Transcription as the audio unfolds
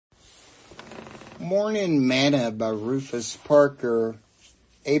Morning Manna by Rufus Parker,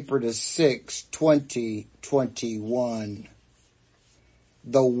 April the 6th, 2021.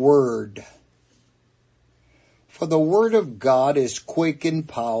 The Word. For the Word of God is quick and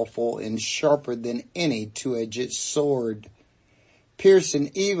powerful and sharper than any two-edged sword,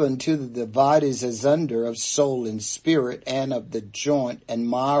 piercing even to the dividers asunder of soul and spirit, and of the joint and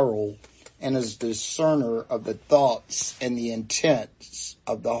marrow, and is discerner of the thoughts and the intents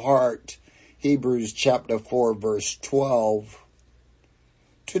of the heart. Hebrews chapter 4, verse 12.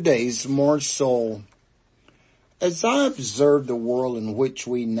 Today's morsel. As I observe the world in which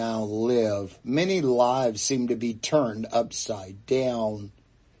we now live, many lives seem to be turned upside down.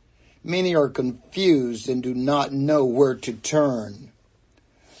 Many are confused and do not know where to turn.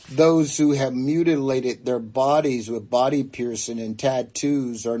 Those who have mutilated their bodies with body piercing and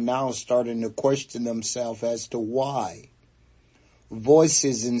tattoos are now starting to question themselves as to why.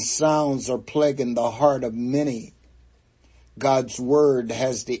 Voices and sounds are plaguing the heart of many. God's word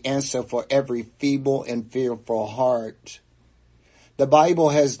has the answer for every feeble and fearful heart. The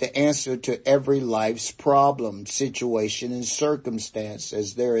Bible has the answer to every life's problem, situation, and circumstance,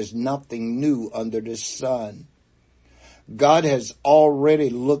 as there is nothing new under the sun. God has already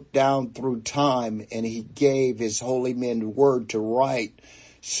looked down through time, and he gave his holy men word to write,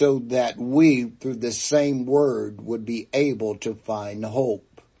 so that we, through the same word, would be able to find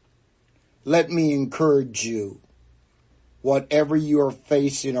hope. Let me encourage you. Whatever you are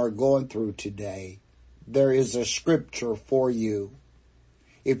facing or going through today, there is a scripture for you.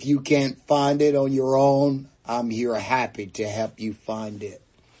 If you can't find it on your own, I'm here happy to help you find it.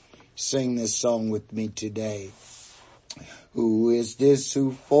 Sing this song with me today. Who is this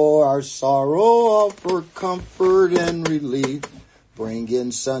who for our sorrow offer comfort and relief?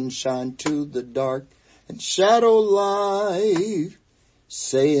 Bringing sunshine to the dark and shadow life,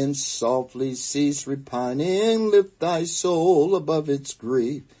 saying softly, cease repining, lift thy soul above its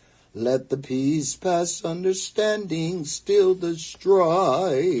grief. Let the peace pass understanding, still the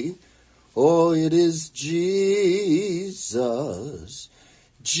strife. Oh, it is Jesus,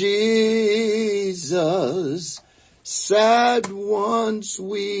 Jesus. Sad ones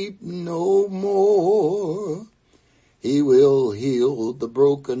weep no more. He will heal the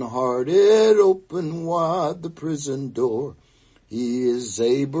broken-hearted, open wide the prison door. He is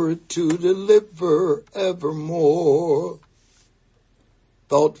able to deliver evermore.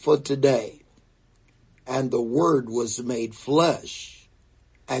 Thought for today. And the Word was made flesh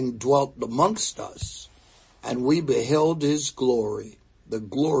and dwelt amongst us, and we beheld his glory, the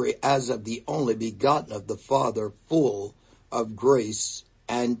glory as of the only begotten of the Father, full of grace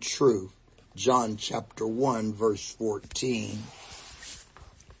and truth. John chapter 1, verse 14.